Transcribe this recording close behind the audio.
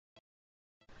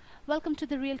Welcome to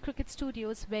the Real Cricket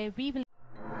Studios, where we will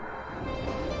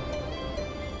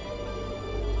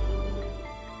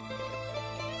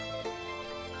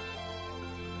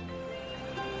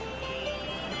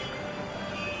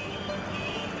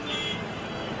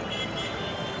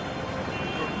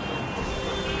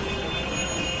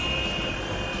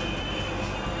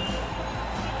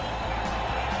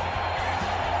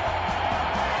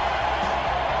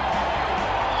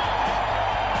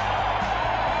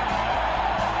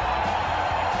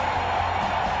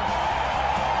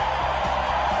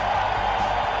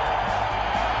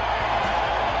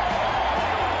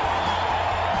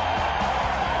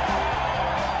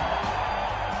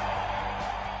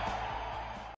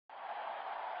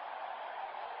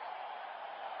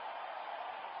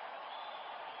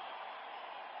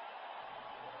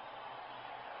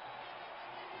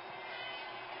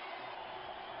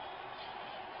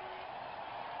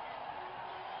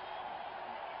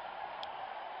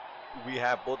we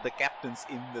have both the captains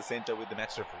in the center with the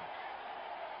match referee.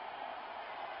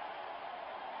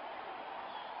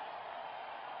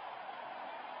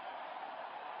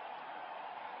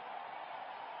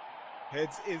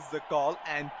 Heads is the call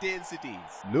and tails it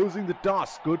is. Losing the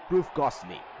toss could prove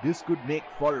costly. This could make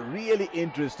for a really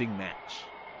interesting match.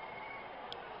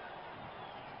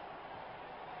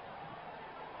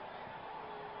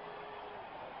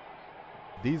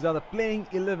 These are the playing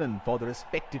 11 for the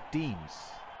respective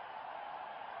teams.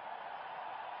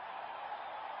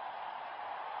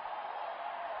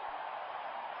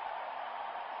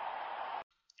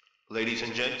 Ladies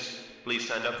and gents, please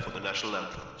stand up for the national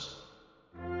anthems.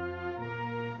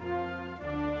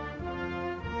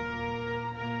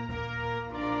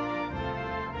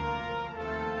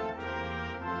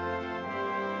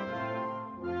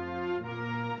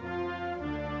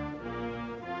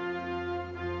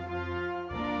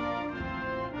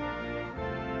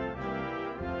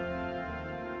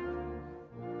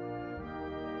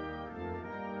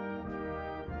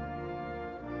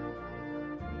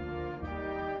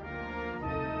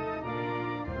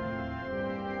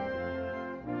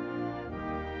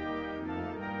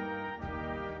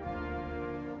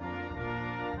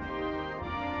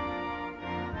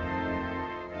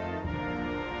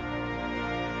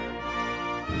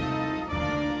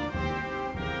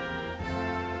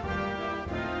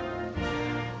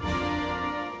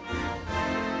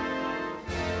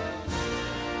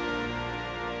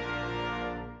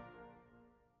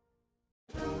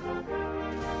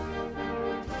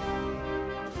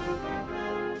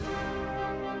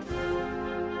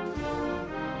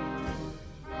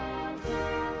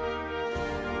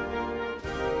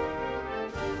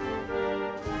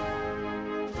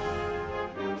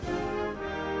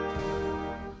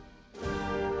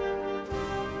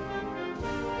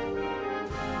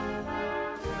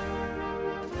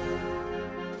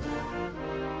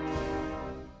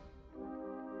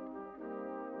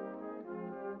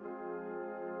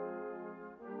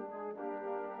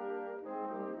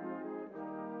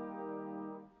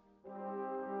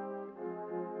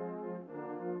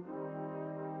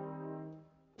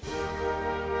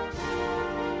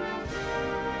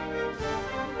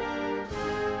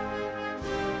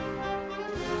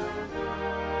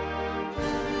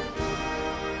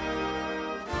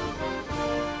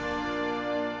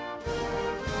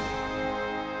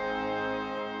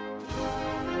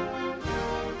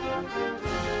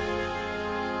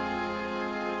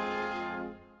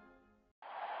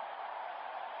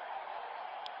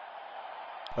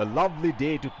 A lovely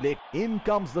day to play. In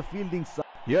comes the fielding side.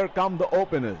 Here come the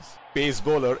openers. Pace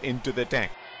bowler into the tank.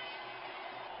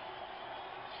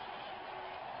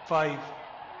 5,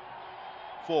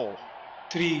 4,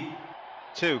 3,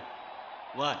 2,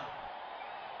 1.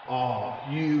 Are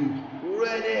you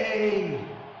ready?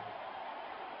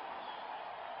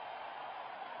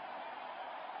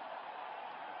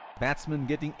 Batsman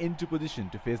getting into position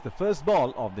to face the first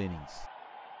ball of the innings.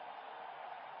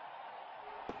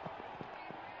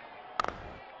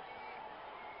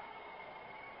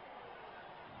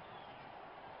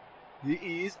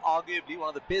 He is arguably one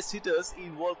of the best hitters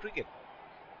in world cricket.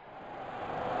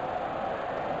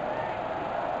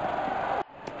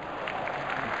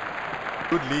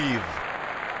 Good leave.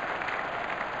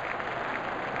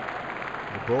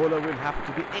 The bowler will have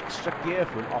to be extra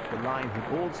careful of the line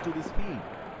he bowls to this field.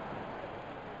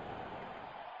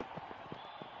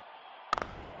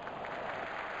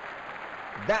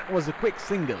 That was a quick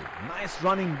single. Nice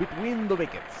running between the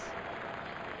wickets.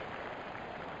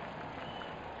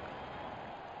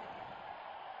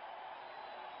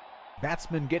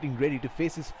 Batsman getting ready to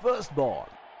face his first ball.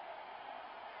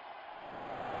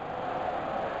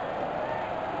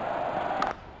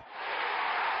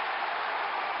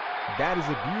 That is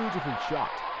a beautiful shot.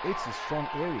 It's a strong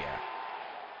area.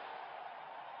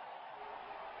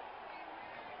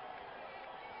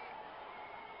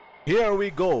 Here we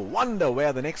go. Wonder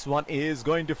where the next one is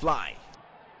going to fly.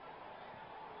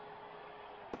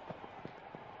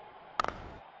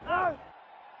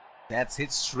 That's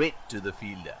hit straight to the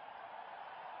fielder.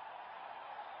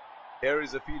 Here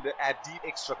is a fielder at deep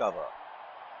extra cover.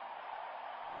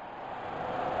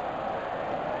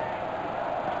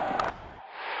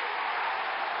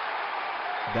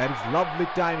 That is lovely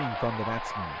timing from the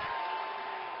batsman.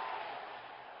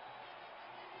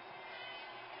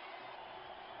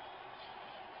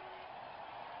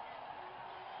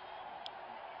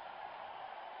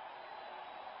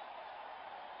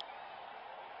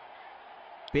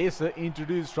 Pacer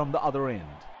introduced from the other end.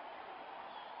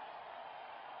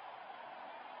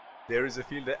 There is a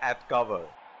fielder at cover.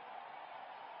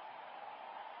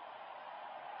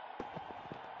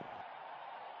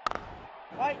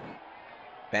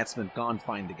 Batsman can't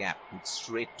find the gap. It's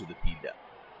straight to the fielder.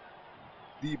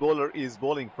 The bowler is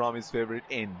bowling from his favorite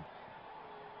end.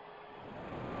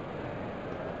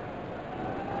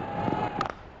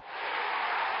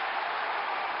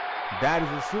 That is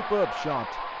a superb shot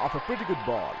of a pretty good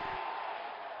ball.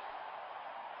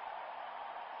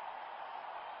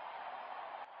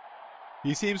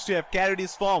 He seems to have carried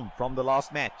his form from the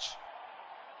last match.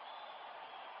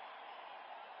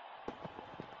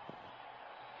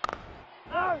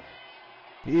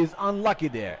 He is unlucky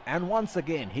there and once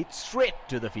again hit straight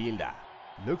to the fielder.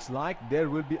 Looks like there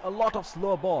will be a lot of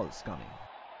slow balls coming.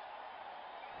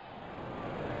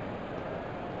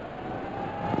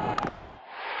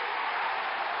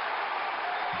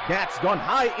 That's gone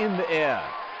high in the air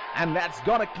and that's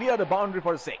gonna clear the boundary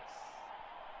for 6.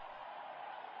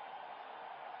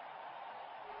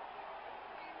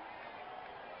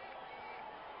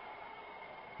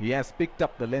 He has picked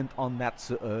up the length on that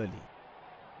so early.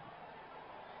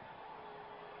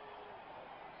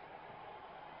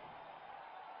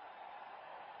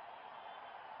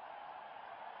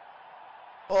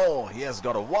 Oh, he has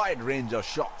got a wide range of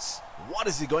shots. What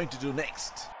is he going to do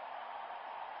next?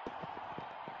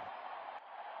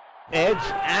 Edge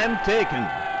and taken.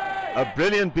 A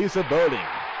brilliant piece of bowling.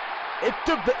 It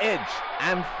took the edge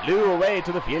and flew away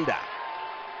to the fielder.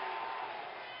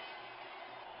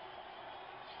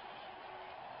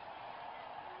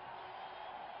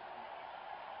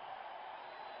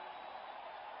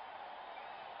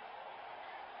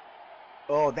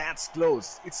 Oh, that's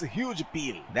close. It's a huge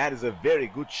appeal. That is a very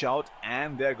good shout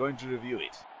and they're going to review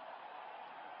it.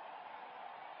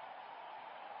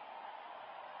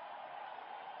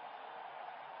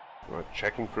 Right,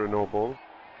 checking for a no ball.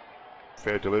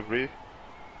 Fair delivery.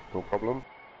 No problem.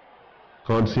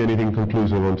 Can't see anything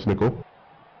conclusive on Snickle.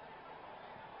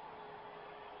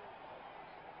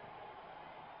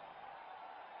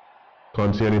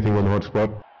 Can't see anything on hot spot.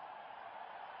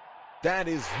 That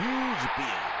is huge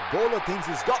appeal. Bowler thinks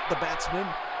he's got the batsman,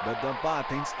 but the umpire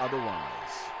thinks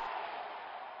otherwise.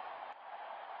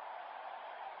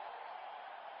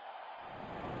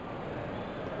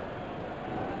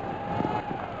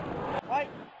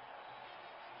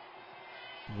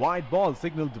 Wide ball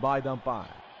signaled by the umpire.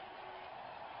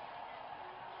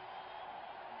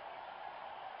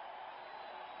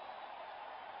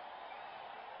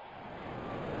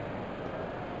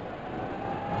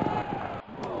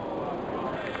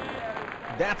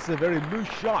 That's a very loose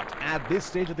shot at this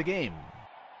stage of the game.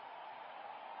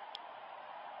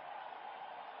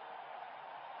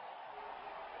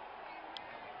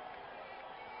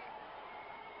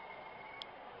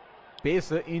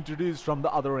 Pacer introduced from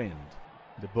the other end.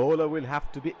 The bowler will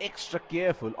have to be extra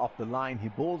careful of the line he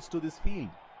bowls to this field.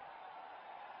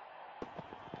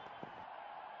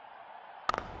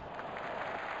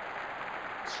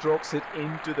 Strokes it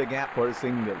into the gap for a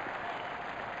single.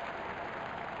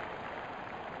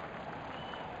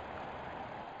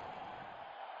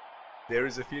 There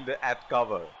is a fielder at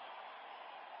cover.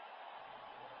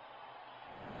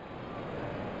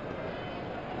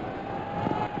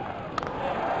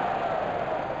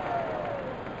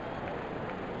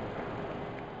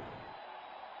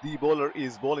 The bowler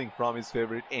is bowling from his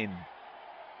favorite end.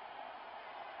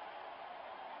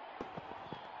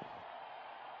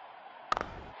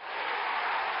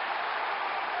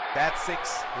 That's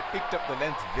 6. He picked up the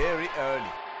length very early.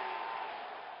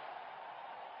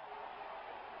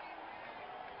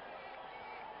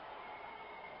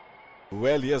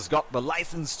 Well, he has got the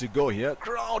license to go here.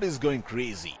 Crowd is going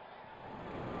crazy.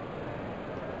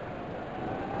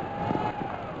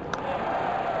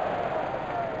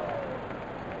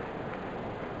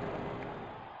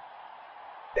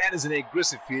 That is an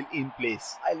aggressive field in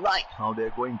place. I like how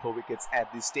they're going for wickets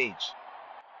at this stage.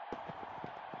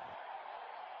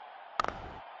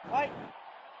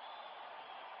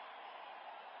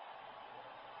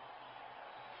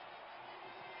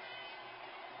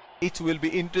 It will be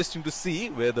interesting to see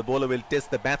where the bowler will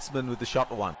test the batsman with the short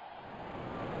one.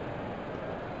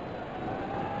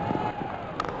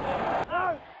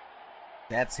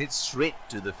 That's hit straight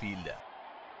to the fielder.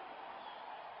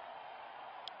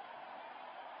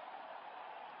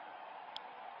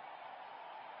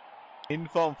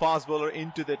 Informed fast bowler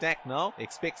into the attack now.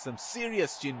 Expect some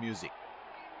serious chin music.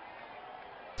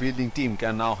 Fielding team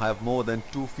can now have more than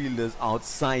 2 fielders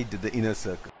outside the inner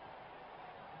circle.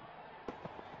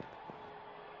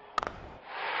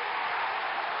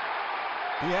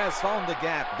 He has found the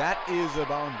gap. That is a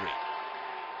boundary.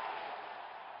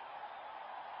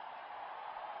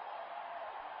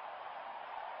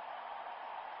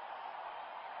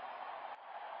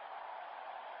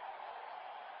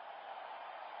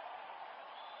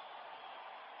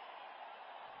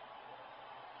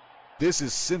 This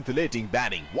is scintillating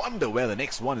batting. Wonder where the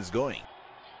next one is going.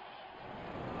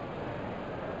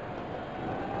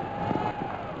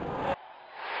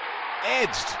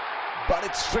 Edged, but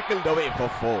it's trickled away for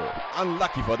 4.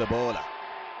 Unlucky for the bowler.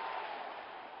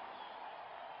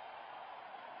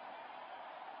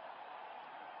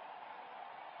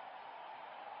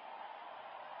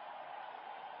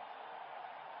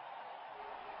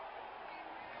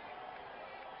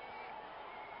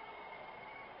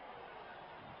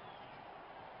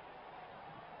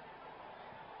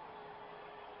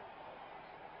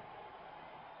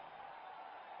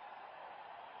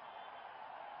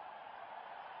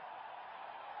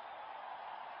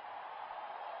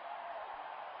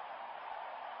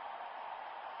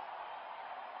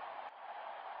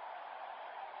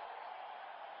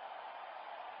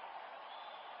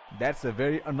 That's a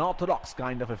very unorthodox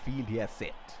kind of a field he has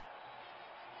set.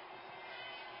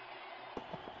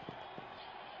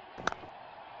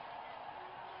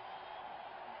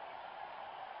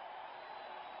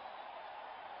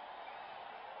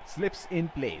 Slips in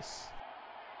place.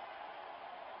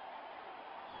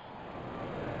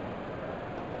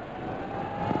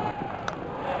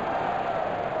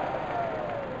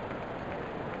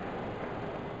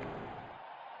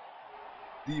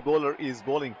 The bowler is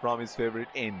bowling from his favorite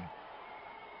end.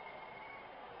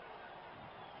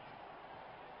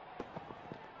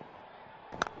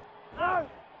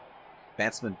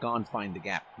 Batsman can't find the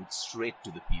gap. It's straight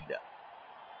to the fielder.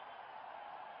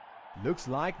 Looks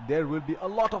like there will be a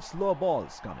lot of slow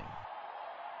balls coming.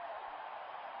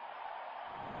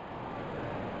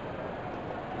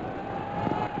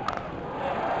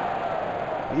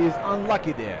 He is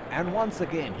unlucky there and once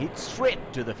again hit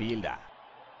straight to the fielder.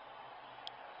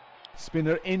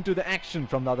 Spinner into the action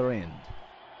from the other end.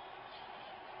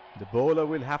 The bowler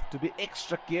will have to be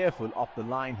extra careful of the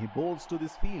line he bowls to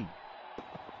this field.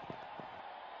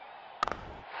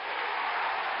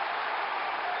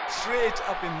 Straight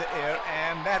up in the air,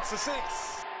 and that's a 6.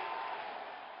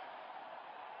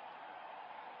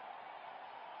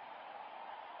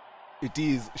 It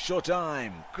is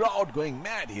showtime. Crowd going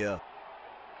mad here.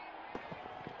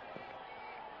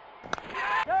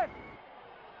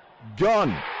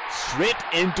 Gone. Straight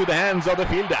into the hands of the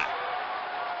fielder.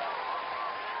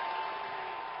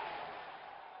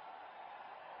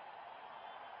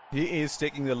 He is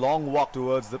taking a long walk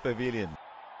towards the pavilion.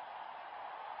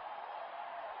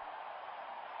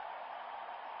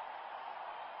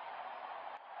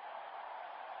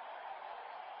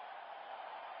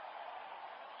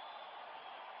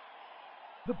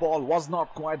 The ball was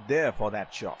not quite there for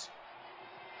that shot.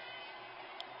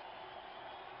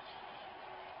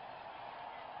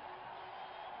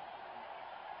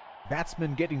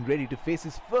 Batsman getting ready to face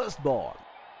his first ball.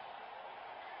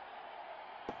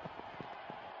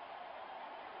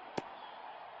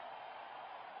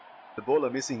 The bowler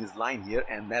missing his line here,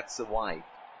 and that's a wide.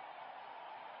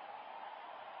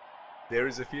 There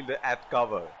is a fielder at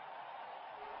cover.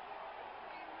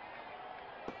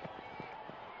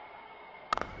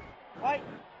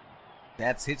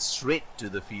 That's hit straight to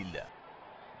the fielder.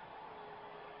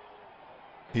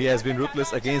 He has been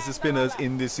ruthless against the spinners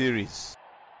in this series.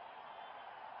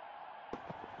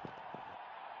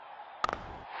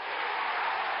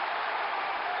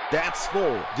 That's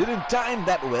 4. Didn't time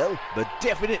that well, but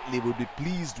definitely would be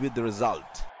pleased with the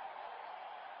result.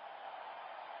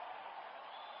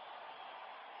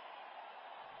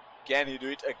 Can he do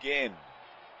it again?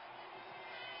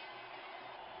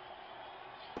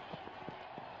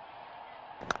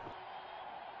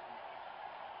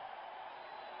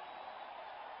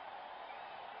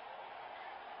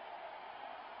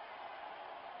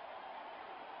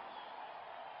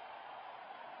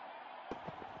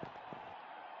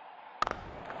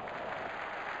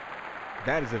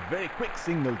 That is a very quick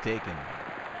single taken.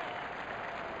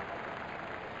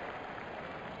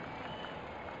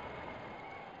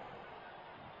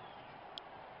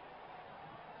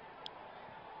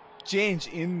 Change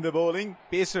in the bowling,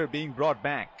 pacer being brought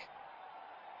back.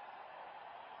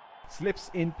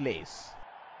 Slips in place.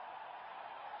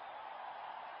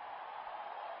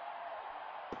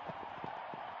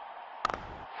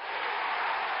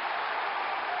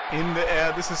 In the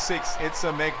air, this is 6. It's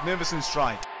a magnificent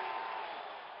strike.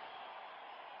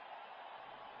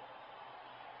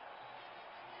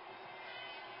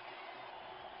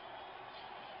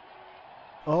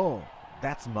 Oh,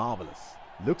 that's marvelous.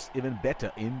 Looks even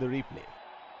better in the replay.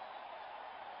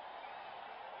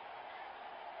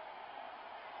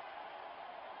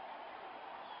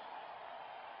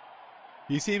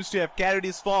 He seems to have carried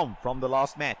his form from the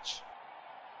last match.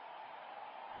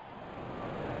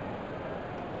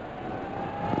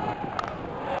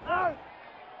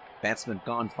 Batsman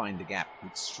can't find the gap.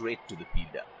 It's straight to the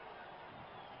fielder.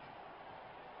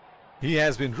 He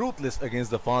has been ruthless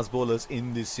against the fast bowlers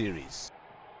in this series.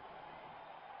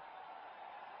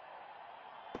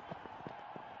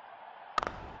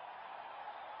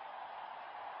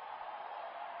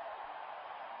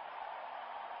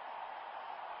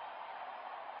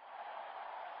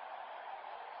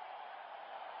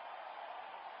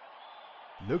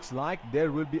 Looks like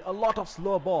there will be a lot of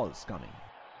slow balls coming.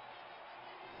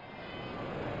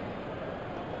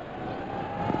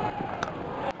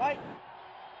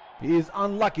 He is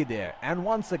unlucky there and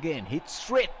once again hit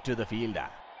straight to the fielder.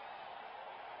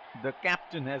 The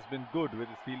captain has been good with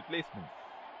his field placement.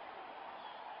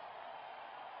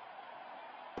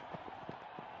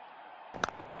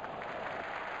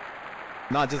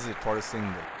 Nudges it for a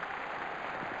single.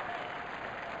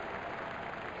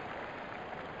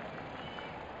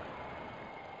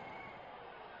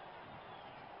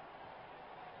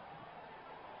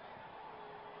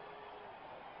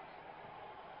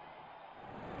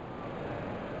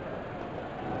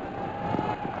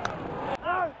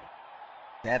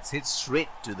 That's hit straight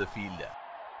to the fielder.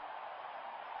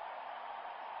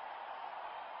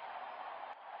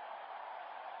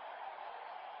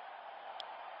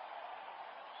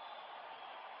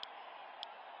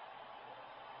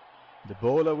 The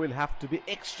bowler will have to be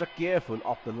extra careful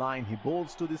of the line he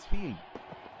bowls to this field.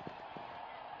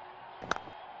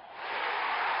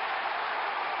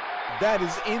 That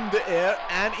is in the air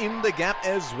and in the gap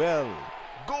as well.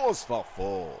 Goes for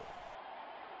 4.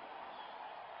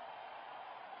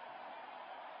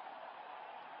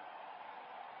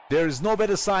 There is no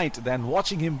better sight than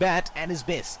watching him bat at his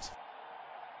best.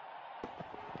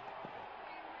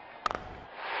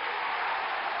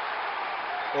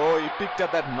 Oh, he picked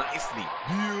up that nicely.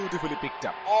 Beautifully picked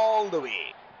up all the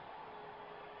way.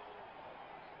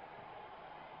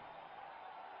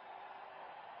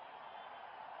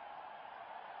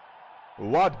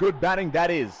 What good batting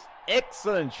that is.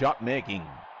 Excellent shot making.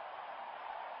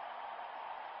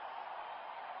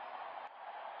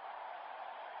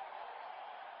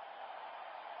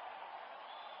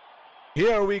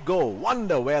 Here we go.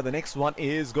 Wonder where the next one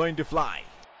is going to fly.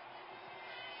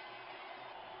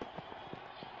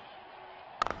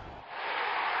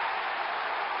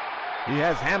 He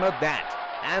has hammered that,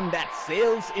 and that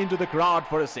sails into the crowd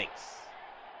for a 6.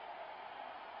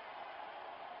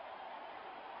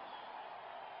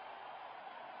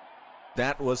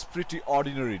 That was pretty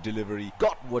ordinary delivery.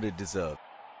 Got what it deserved.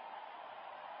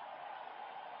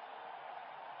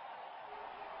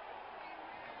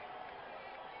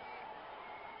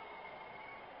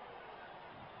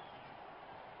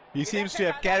 He seems to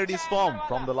have carried his form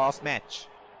from the last match.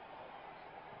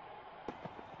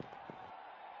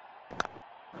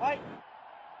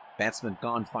 Batsman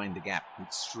can't find the gap.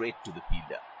 It's straight to the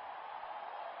fielder.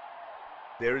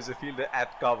 There is a fielder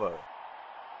at cover.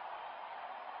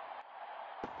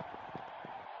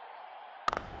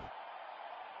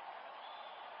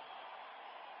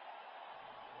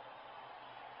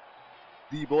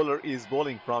 The bowler is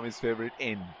bowling from his favorite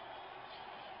end.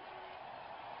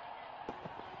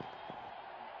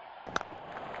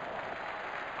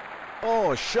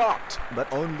 Oh, shot,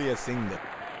 but only a single.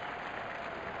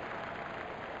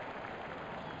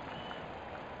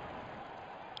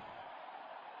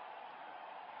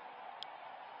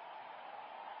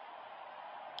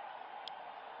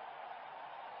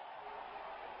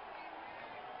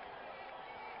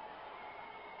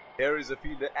 Here is a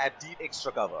fielder at deep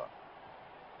extra cover.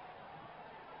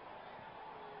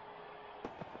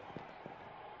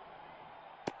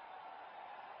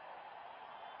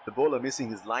 The bowler missing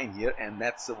his line here, and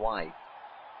that's a wide.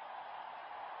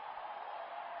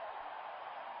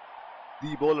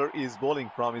 The bowler is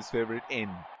bowling from his favorite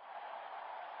end.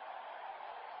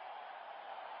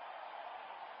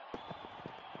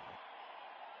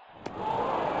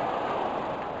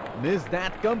 Missed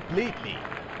that completely.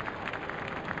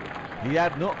 He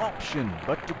had no option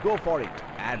but to go for it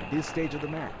at this stage of the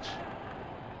match.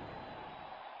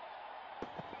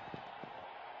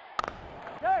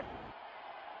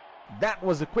 That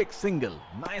was a quick single.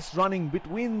 Nice running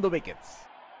between the wickets.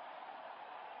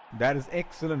 That is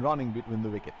excellent running between the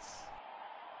wickets.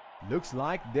 Looks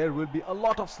like there will be a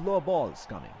lot of slow balls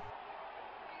coming.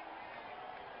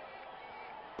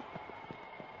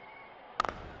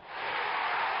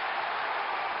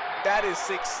 That is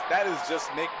 6. That is just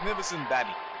magnificent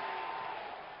batting.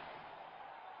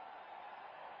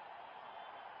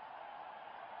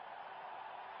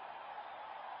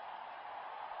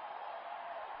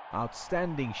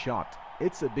 Outstanding shot.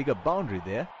 It's a bigger boundary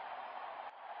there.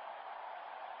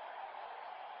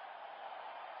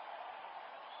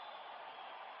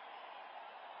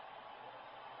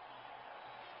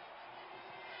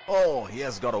 Oh, he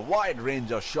has got a wide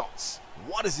range of shots.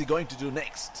 What is he going to do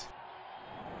next?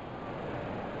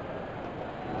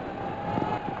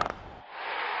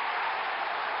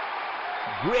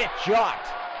 Great shot.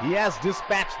 He has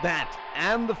dispatched that,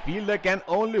 and the fielder can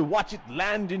only watch it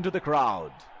land into the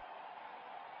crowd.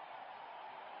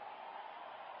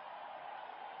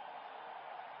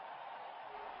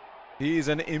 He is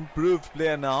an improved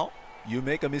player now. You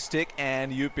make a mistake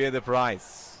and you pay the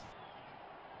price.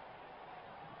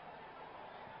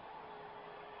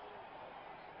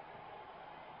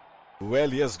 Well,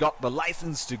 he has got the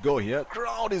license to go here.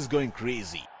 Crowd is going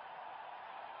crazy.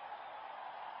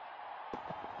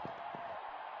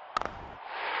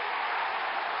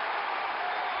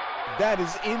 That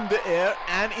is in the air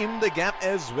and in the gap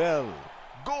as well.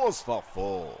 Goes for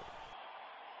 4.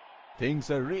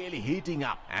 Things are really heating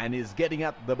up, and he's getting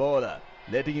at the bowler,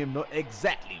 letting him know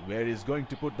exactly where he's going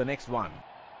to put the next one.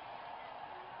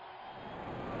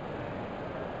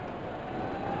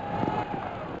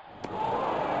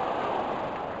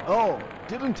 Oh,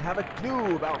 didn't have a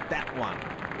clue about that one.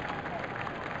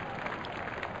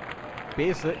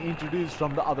 Pacer introduced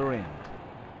from the other end.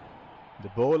 The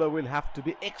bowler will have to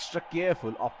be extra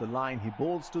careful of the line he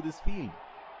bowls to this field.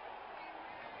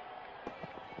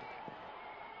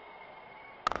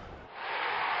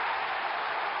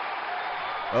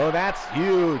 Oh, that's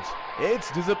huge. It's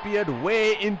disappeared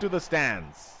way into the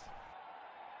stands.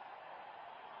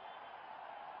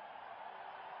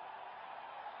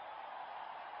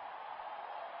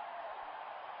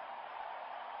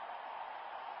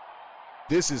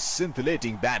 This is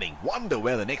scintillating batting. Wonder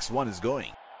where the next one is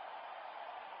going.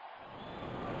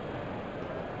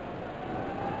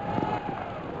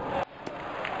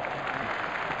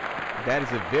 That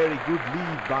is a very good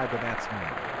lead by the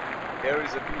batsman. There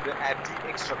is a fielder at the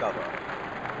extra cover.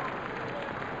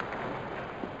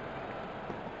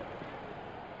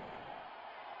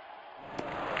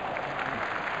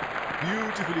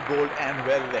 Beautifully bowled and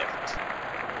well left.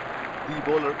 The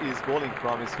bowler is bowling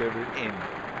from his favorite end.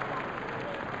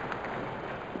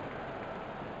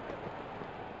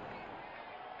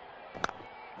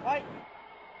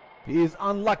 He is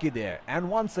unlucky there and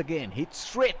once again hit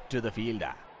straight to the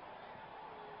fielder.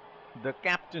 The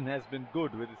captain has been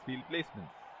good with his field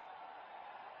placements.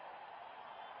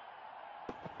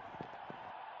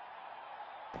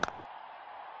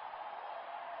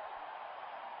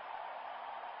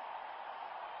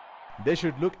 They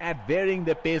should look at varying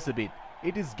their pace a bit.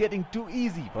 It is getting too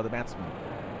easy for the batsman.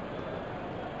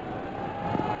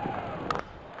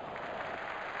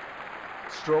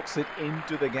 Strokes it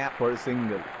into the gap for a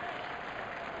single.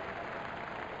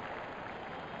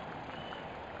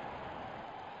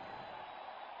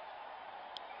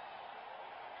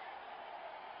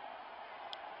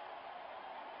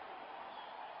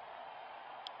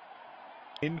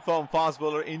 Inform fast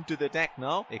bowler into the attack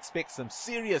now. Expect some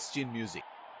serious chin music.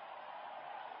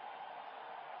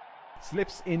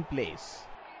 Slips in place.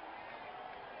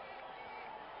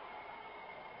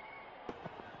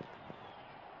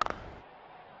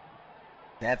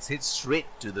 That's hit straight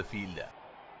to the fielder.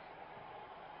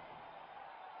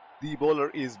 The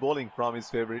bowler is bowling from his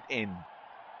favorite end.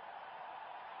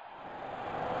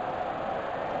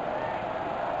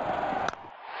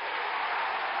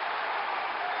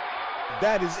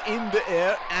 That is in the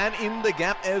air and in the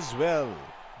gap as well.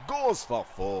 Goes for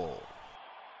 4.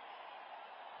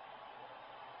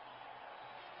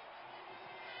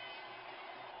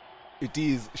 It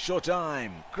is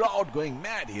showtime. Crowd going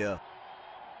mad here.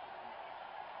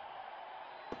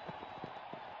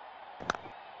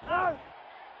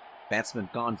 Batsman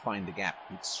can't find the gap.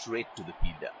 It's straight to the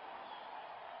fielder.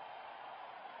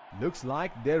 Looks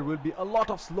like there will be a lot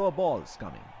of slow balls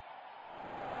coming.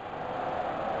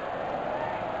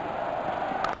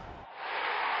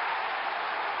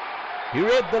 He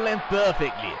read the length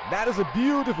perfectly. That is a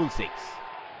beautiful six.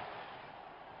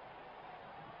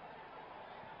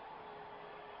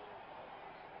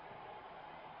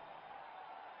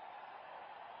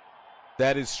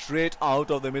 That is straight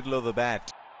out of the middle of the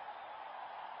bat.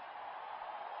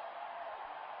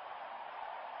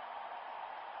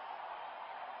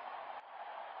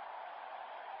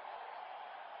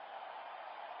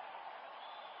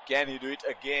 Can he do it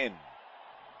again?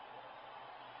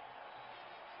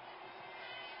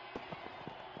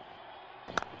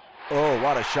 Oh,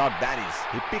 what a shot that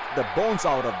is. He picked the bones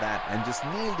out of that and just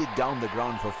nailed it down the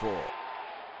ground for 4.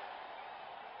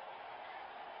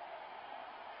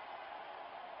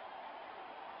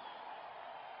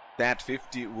 That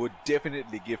 50 would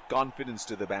definitely give confidence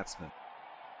to the batsman.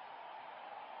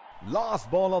 Last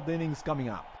ball of the innings coming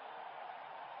up.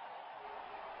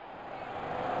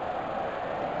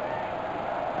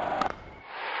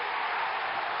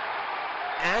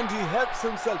 And he helps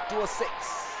himself to a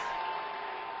 6.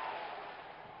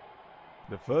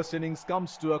 The first innings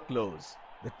comes to a close.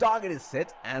 The target is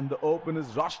set and the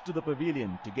openers rush to the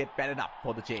pavilion to get padded up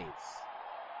for the chase.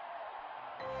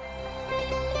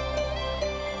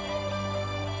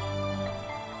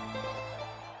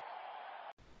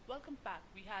 Welcome back.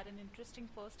 We had an interesting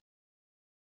first.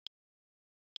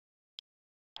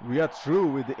 We are through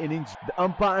with the innings. The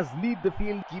umpires lead the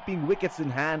field, keeping wickets in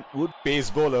hand. Would Pace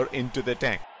bowler into the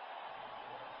tank.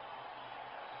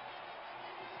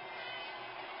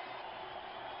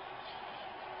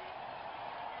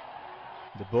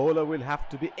 the bowler will have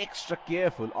to be extra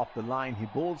careful of the line he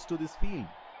bowls to this field.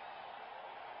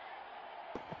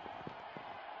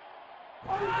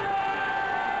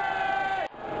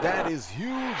 That is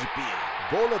huge appeal.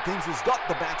 Bowler thinks he's got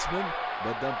the batsman,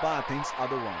 but the umpire thinks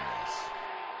otherwise.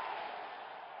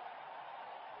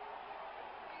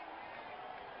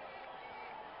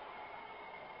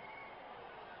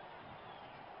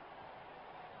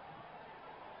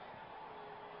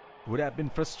 Would have been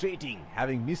frustrating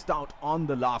having missed out on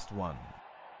the last one.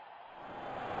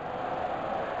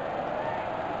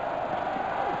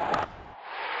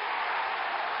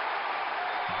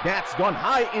 That's gone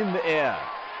high in the air,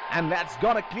 and that's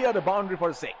gonna clear the boundary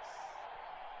for 6.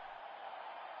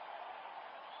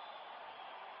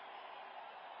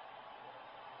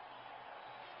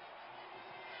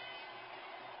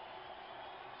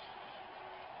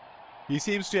 He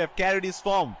seems to have carried his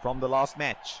form from the last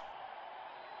match.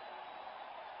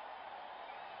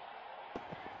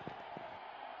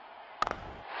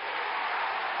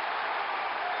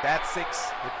 That's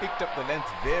 6. He picked up the length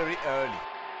very early.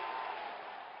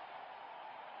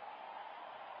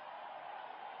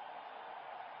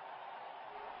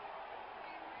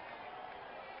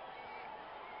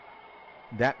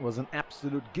 That was an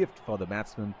absolute gift for the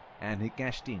batsman, and he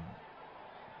cashed in.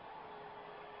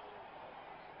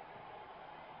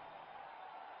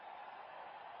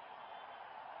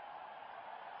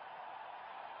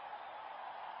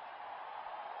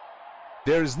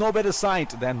 There is no better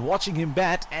sight than watching him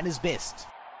bat at his best.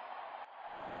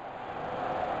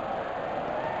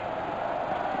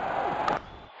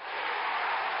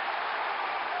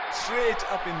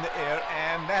 Straight up in the air,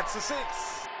 and that's a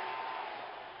 6.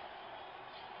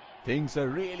 Things are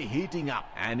really heating up,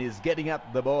 and he's getting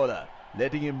at the bowler,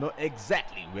 letting him know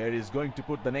exactly where he's going to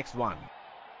put the next one.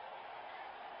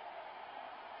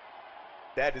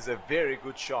 That is a very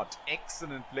good shot.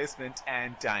 Excellent placement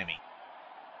and timing.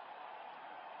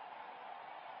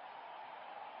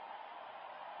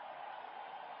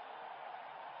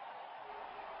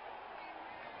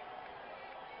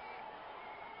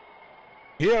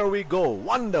 Here we go.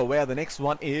 Wonder where the next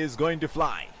one is going to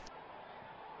fly.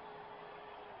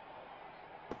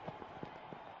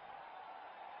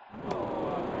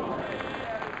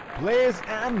 Plays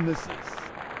and misses.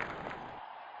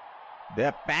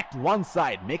 They're packed one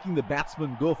side, making the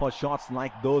batsman go for shots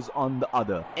like those on the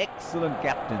other. Excellent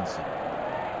captaincy.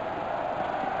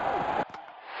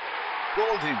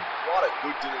 Bowled him. What a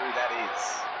good delivery that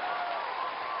is.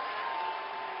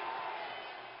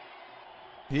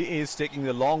 He is taking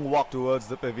a long walk towards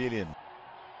the pavilion.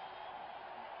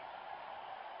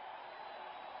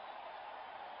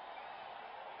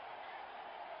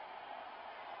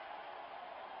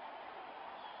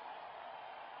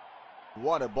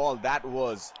 What a ball that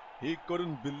was. He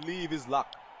couldn't believe his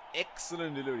luck.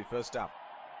 Excellent delivery first up.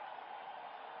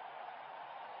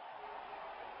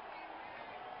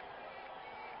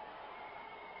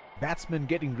 Batsman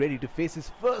getting ready to face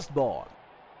his first ball.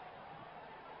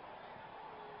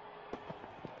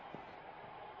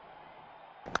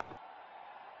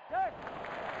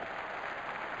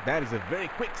 That is a very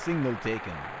quick single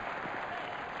taken.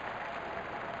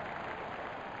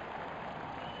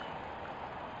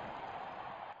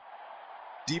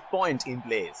 Deep point in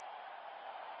place.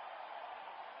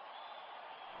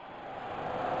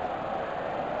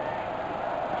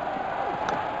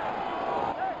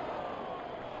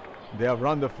 They have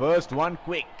run the first one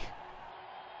quick.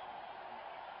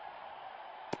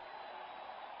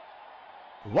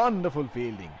 Wonderful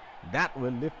fielding. That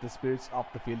will lift the spirits of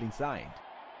the fielding side.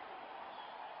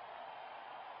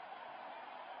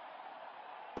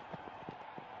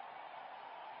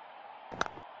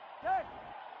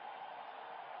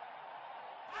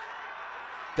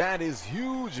 That is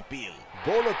huge appeal.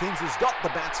 Bowler thinks he's got the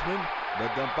batsman,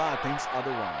 but the umpire thinks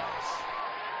otherwise.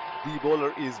 The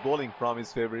bowler is bowling from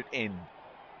his favorite end.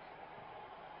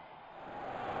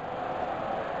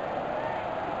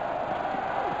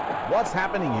 What's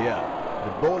happening here?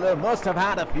 The bowler must have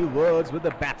had a few words with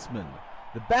the batsman.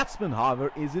 The batsman,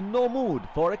 however, is in no mood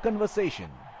for a conversation.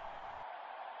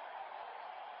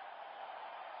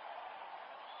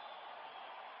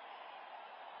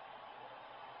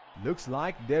 Looks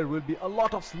like there will be a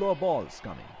lot of slow balls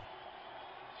coming.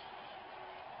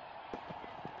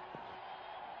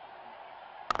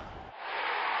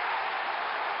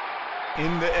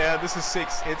 In the air, this is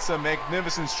 6. It's a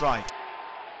magnificent strike.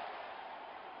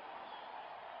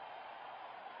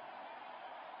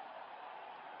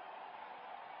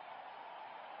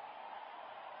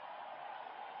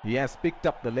 He has picked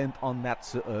up the length on that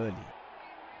so early.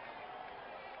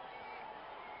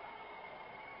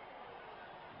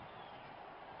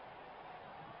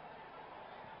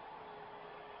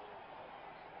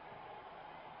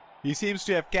 He seems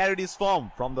to have carried his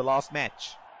form from the last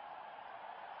match.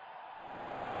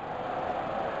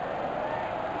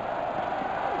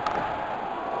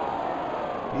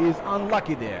 He is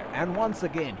unlucky there and once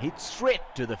again hit straight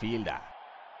to the fielder.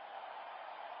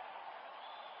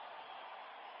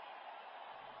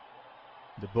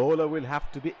 The bowler will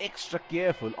have to be extra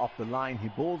careful of the line he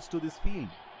bowls to this field.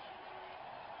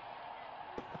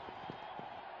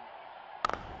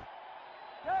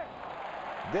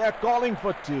 They are calling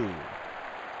for 2.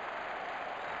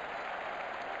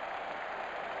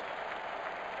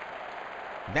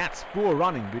 That's poor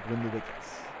running between the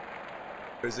wickets.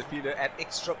 There is a fielder at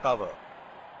extra cover.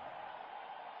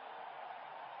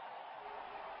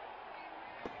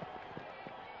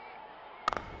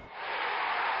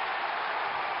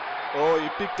 Oh, he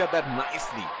picked up that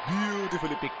nicely.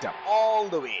 Beautifully picked up all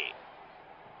the way.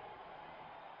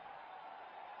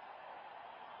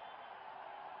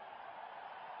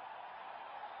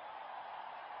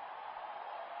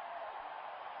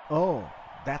 Oh,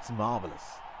 that's marvelous.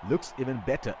 Looks even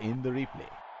better in the replay.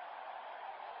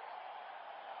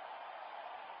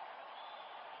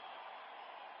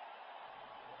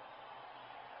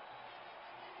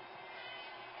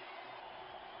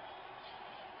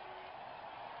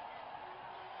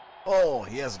 Oh,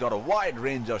 he has got a wide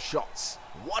range of shots.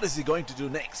 What is he going to do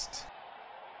next?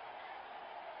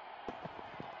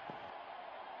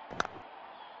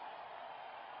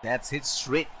 That's hit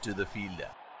straight to the fielder.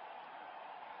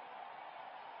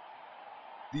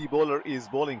 The bowler is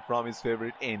bowling from his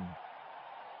favorite end.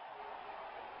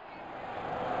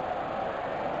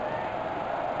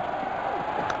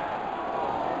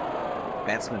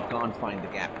 Batsman can't find the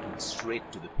gap, and straight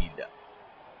to the fielder.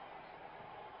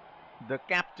 The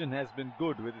captain has been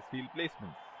good with his field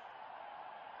placements.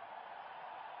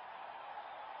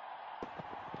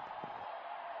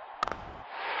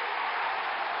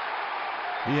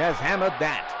 He has hammered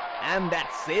that, and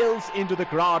that sails into the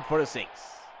crowd for a 6.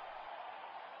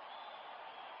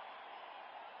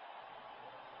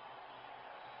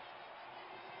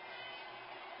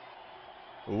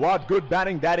 What good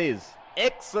batting that is.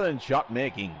 Excellent shot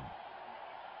making.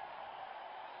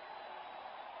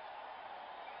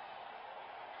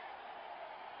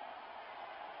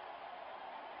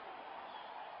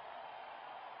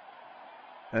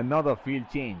 Another field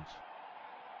change.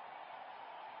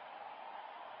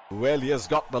 Well, he has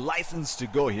got the license to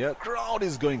go here. Crowd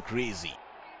is going crazy.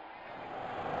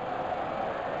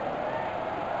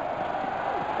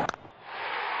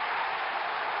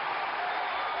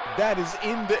 That is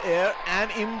in the air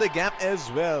and in the gap as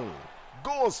well.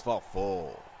 Goes for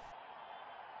 4.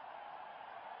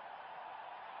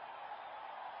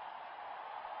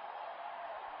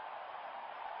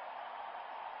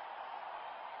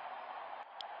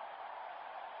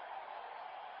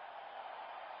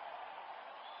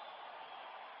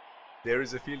 There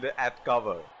is a fielder at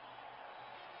cover.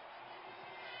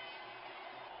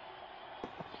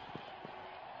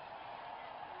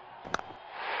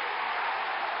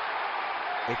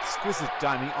 Exquisite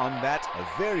timing on that.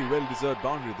 A very well-deserved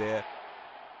boundary there.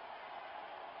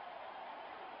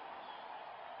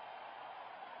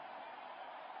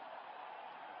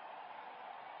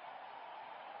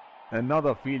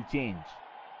 Another field change.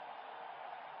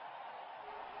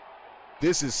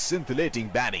 This is scintillating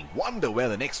batting. Wonder where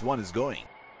the next one is going.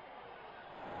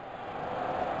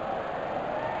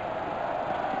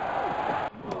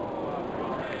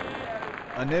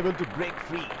 Unable to break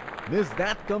free. Missed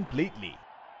that completely.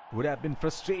 Would have been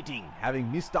frustrating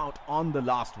having missed out on the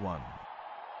last one.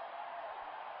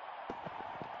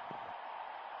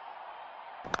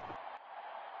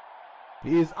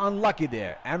 He is unlucky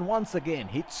there and once again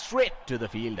hit straight to the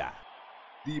fielder.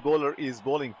 The bowler is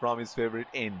bowling from his favourite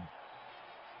end.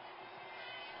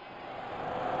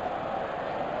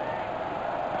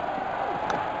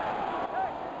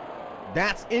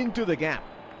 That's into the gap.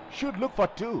 Should look for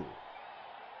two.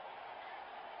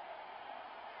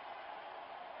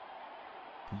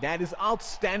 That is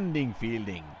outstanding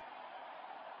fielding.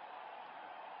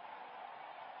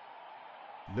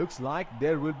 Looks like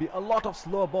there will be a lot of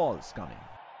slow balls coming.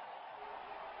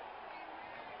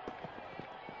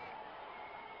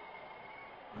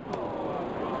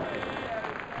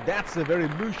 That's a very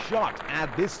loose shot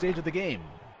at this stage of the game.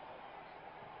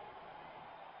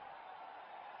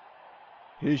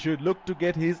 He should look to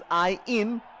get his eye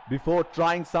in before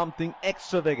trying something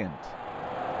extravagant.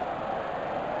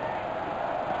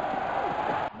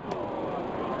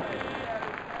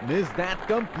 Missed that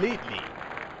completely.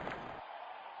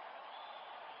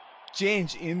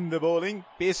 Change in the bowling.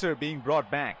 Pacer being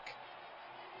brought back.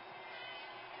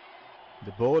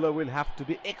 The bowler will have to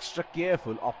be extra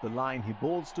careful of the line he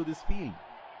bowls to this field.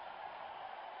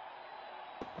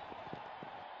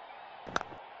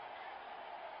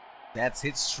 That's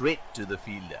hit straight to the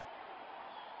fielder.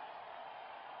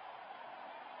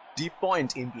 Deep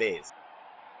point in place.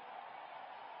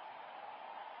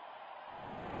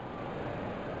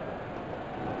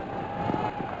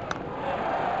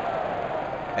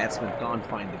 Batsman can't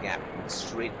find the gap.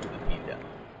 Straight to the fielder.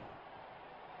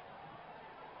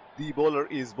 The bowler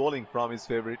is bowling from his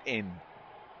favourite end.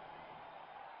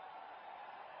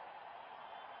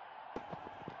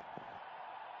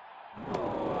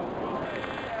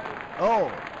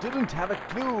 Oh, didn't have a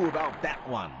clue about that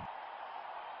one.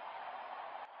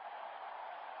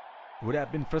 Would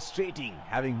have been frustrating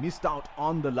having missed out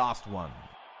on the last one.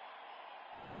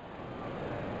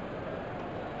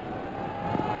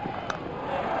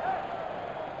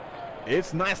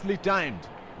 It's nicely timed.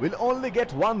 We'll only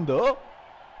get one though.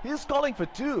 He's calling for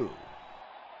two.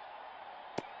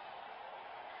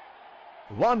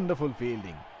 Wonderful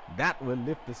fielding. That will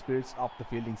lift the spirits of the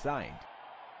fielding side.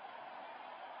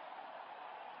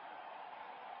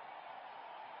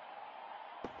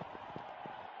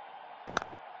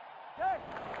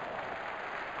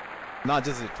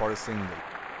 Nudges it for a single.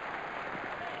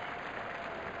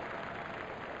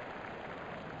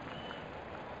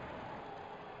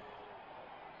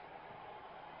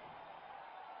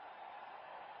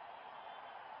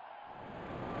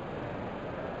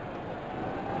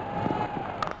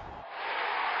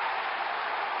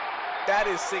 That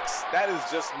is six. That is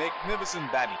just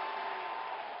magnificent batting.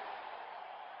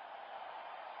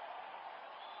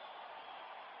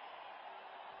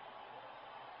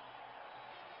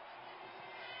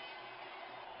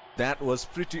 That was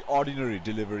pretty ordinary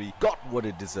delivery. Got what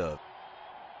it deserved.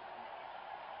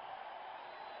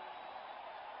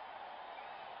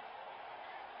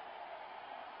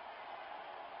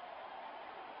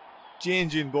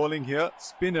 Change in bowling here.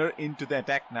 Spinner into the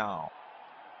attack now.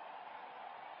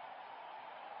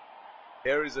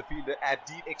 Here is a fielder at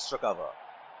deep extra cover.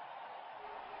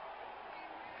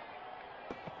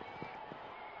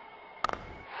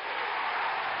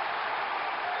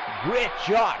 Great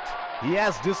shot. He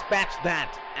has dispatched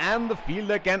that and the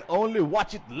fielder can only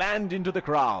watch it land into the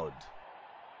crowd.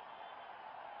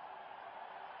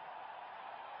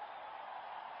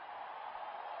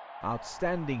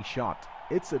 Outstanding shot.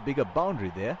 It's a bigger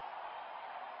boundary there.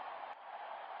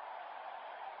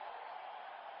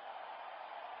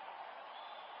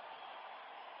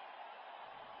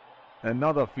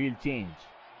 Another field change.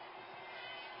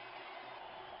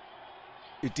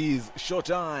 It is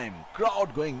showtime.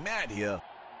 Crowd going mad here.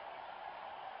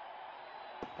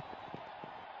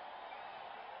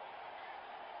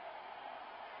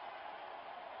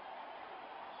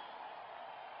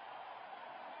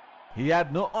 He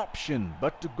had no option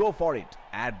but to go for it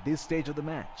at this stage of the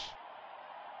match.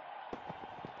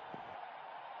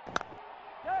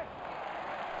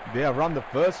 They have run the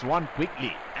first one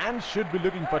quickly and should be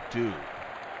looking for two.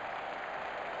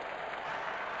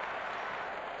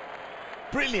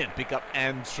 Brilliant pickup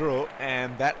and throw,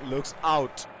 and that looks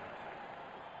out.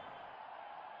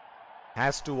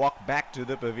 Has to walk back to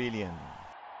the pavilion.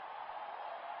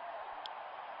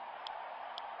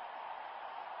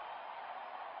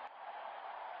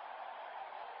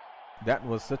 That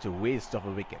was such a waste of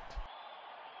a wicket.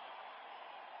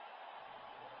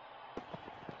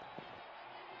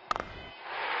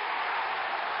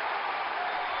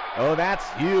 Oh, that's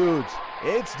huge.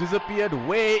 It's disappeared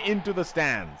way into the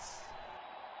stands.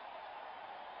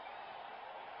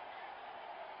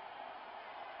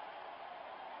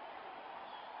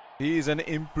 He is an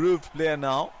improved player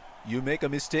now. You make a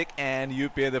mistake and you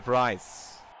pay the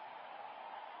price.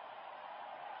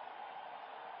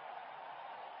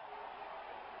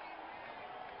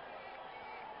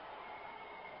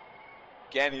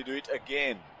 Can he do it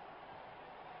again?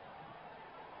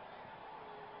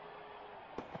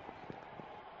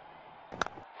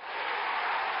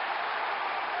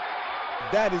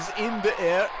 That is in the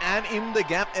air and in the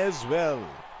gap as well.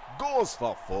 Goes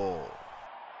for 4.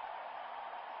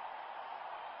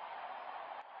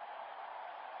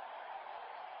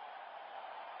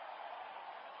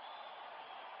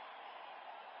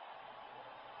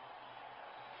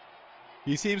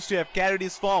 He seems to have carried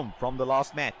his form from the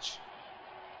last match.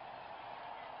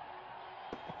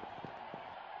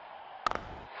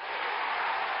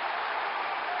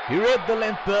 He read the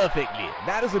length perfectly.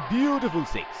 That is a beautiful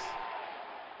 6.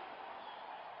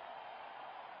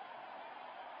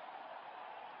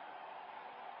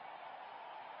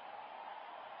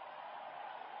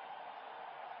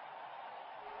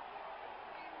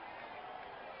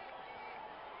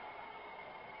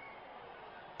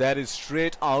 That is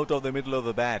straight out of the middle of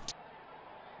the bat.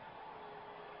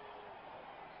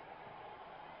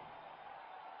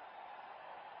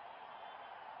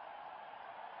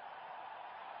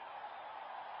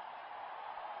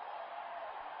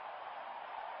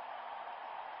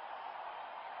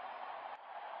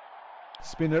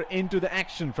 Spinner into the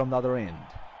action from the other end.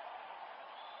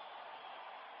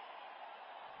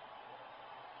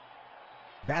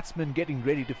 Batsman getting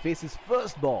ready to face his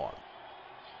first ball.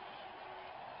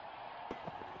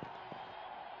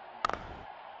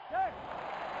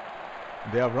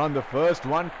 They have run the first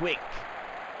one quick.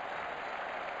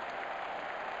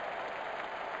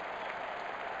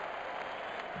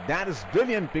 That is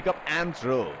brilliant pickup and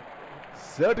throw.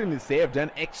 Certainly saved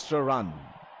an extra run.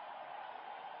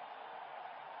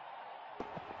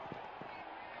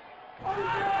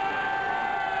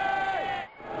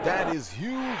 That is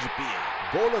huge appeal.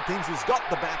 Bowler thinks he's got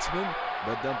the batsman,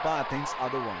 but the umpire thinks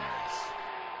otherwise.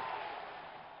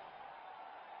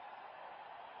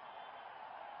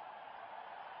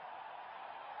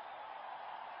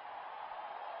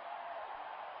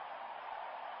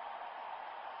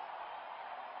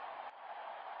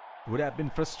 Would have been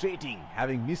frustrating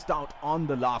having missed out on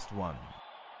the last one.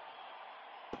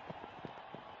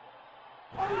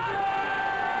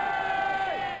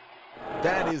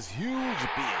 That is huge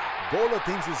appeal. Bowler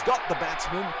thinks he's got the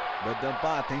batsman, but the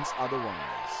umpire thinks otherwise.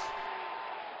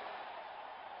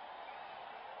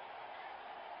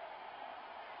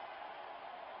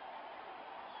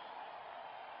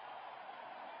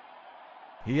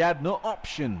 He had no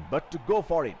option but to go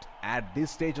for it at this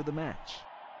stage of the match.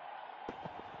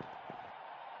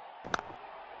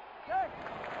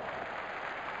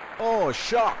 Oh,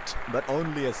 shocked, but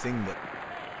only a single.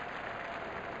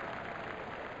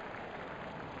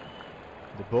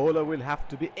 The bowler will have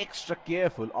to be extra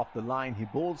careful of the line he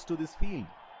bowls to this field.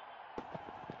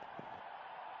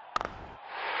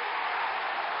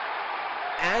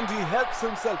 And he helps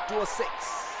himself to a 6.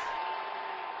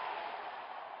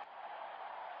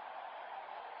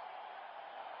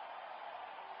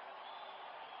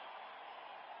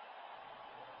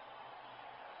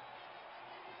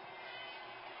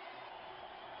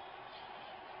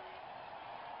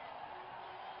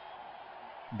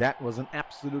 That was an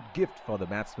absolute gift for the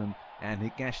batsman, and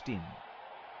he cashed in.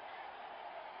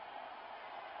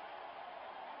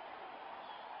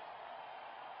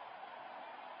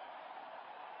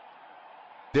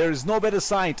 There is no better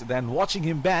sight than watching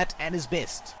him bat at his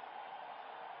best.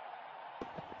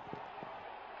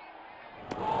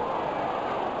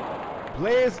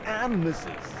 Plays and misses.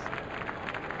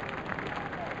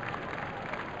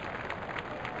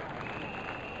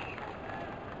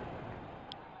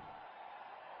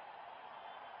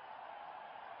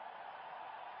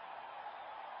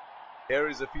 Here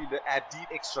is a fielder at deep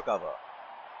extra cover.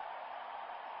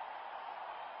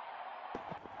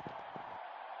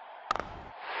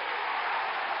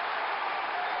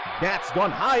 That's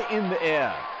gone high in the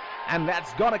air, and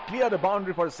that's gonna clear the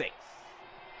boundary for a 6.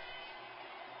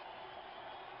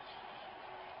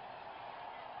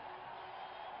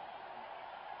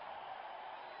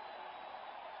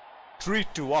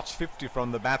 Treat to watch 50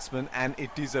 from the batsman, and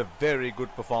it is a very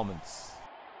good performance.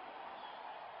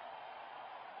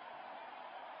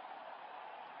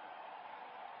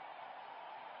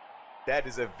 That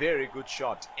is a very good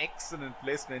shot. Excellent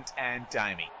placement and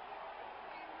timing.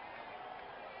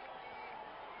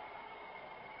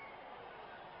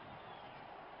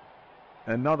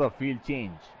 Another field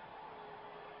change.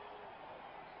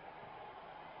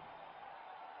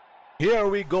 Here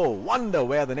we go. Wonder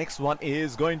where the next one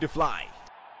is going to fly.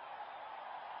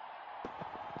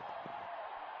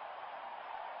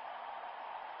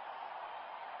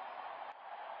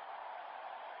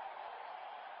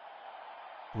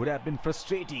 Would have been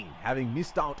frustrating having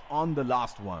missed out on the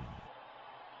last one.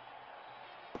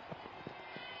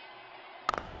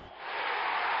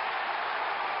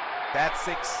 That's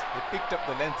 6. He picked up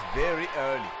the length very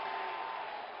early.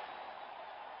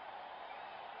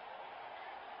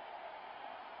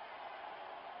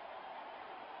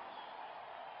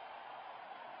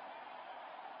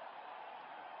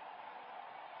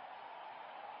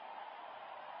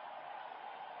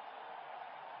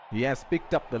 He has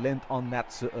picked up the length on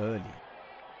that so early.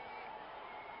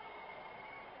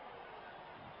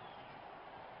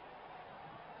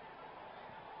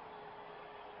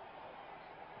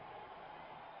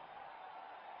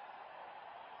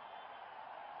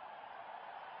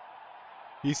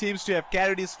 He seems to have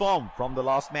carried his form from the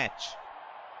last match.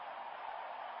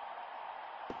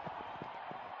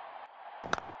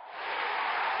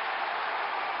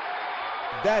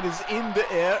 That is in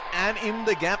the air and in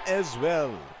the gap as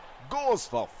well. Goes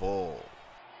for 4.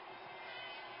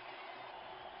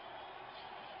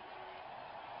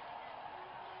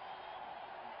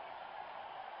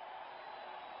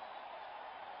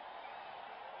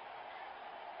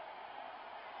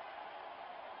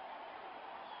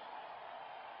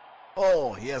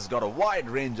 Oh, he has got a wide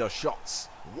range of shots.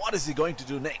 What is he going to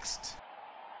do next?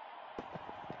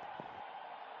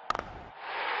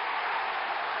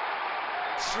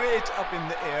 Straight up in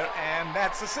the air, and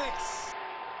that's a 6.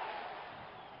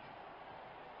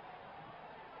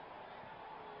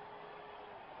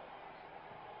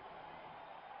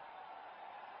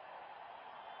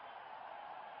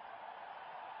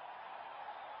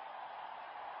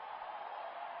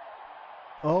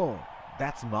 Oh,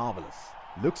 that's marvelous.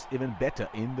 Looks even better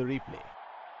in the replay.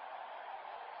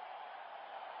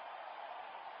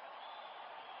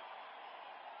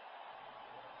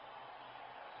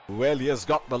 Well, he has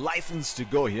got the license to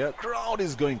go here. Crowd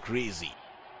is going crazy.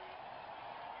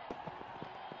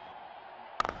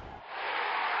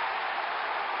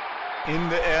 In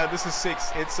the air, this is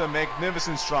 6. It's a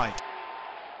magnificent strike.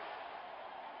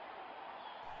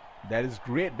 That is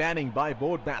great batting by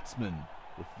both batsmen.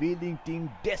 The fielding team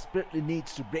desperately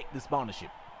needs to break this partnership.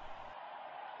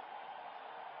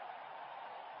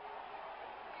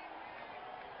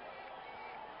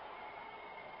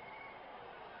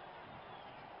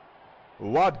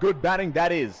 What good batting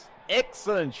that is.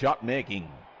 Excellent shot making.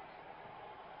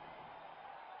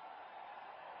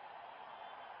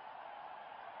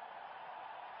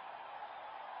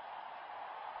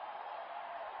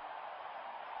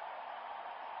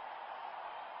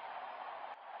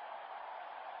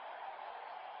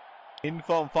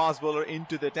 In-form fast bowler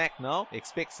into the attack now.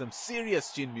 Expect some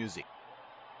serious chin music.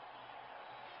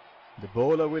 The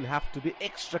bowler will have to be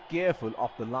extra careful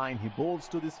of the line he bowls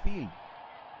to this field.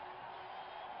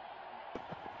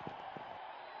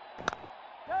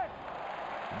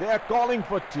 They are calling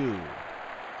for 2.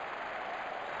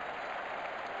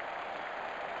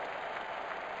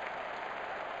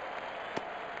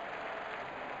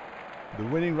 The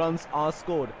winning runs are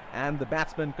scored and the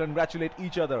batsmen congratulate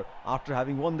each other after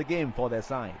having won the game for their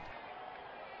side.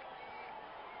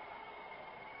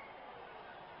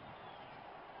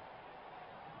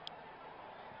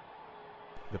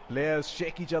 The players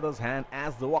shake each other's hand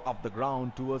as they walk off the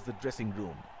ground towards the dressing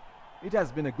room. It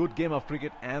has been a good game of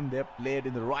cricket and they've played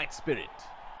in the right spirit.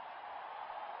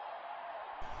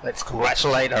 Let's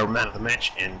congratulate our man of the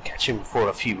match and catch him for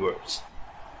a few words.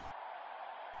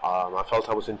 I felt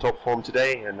I was in top form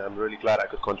today and I'm really glad I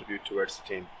could contribute towards the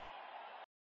team.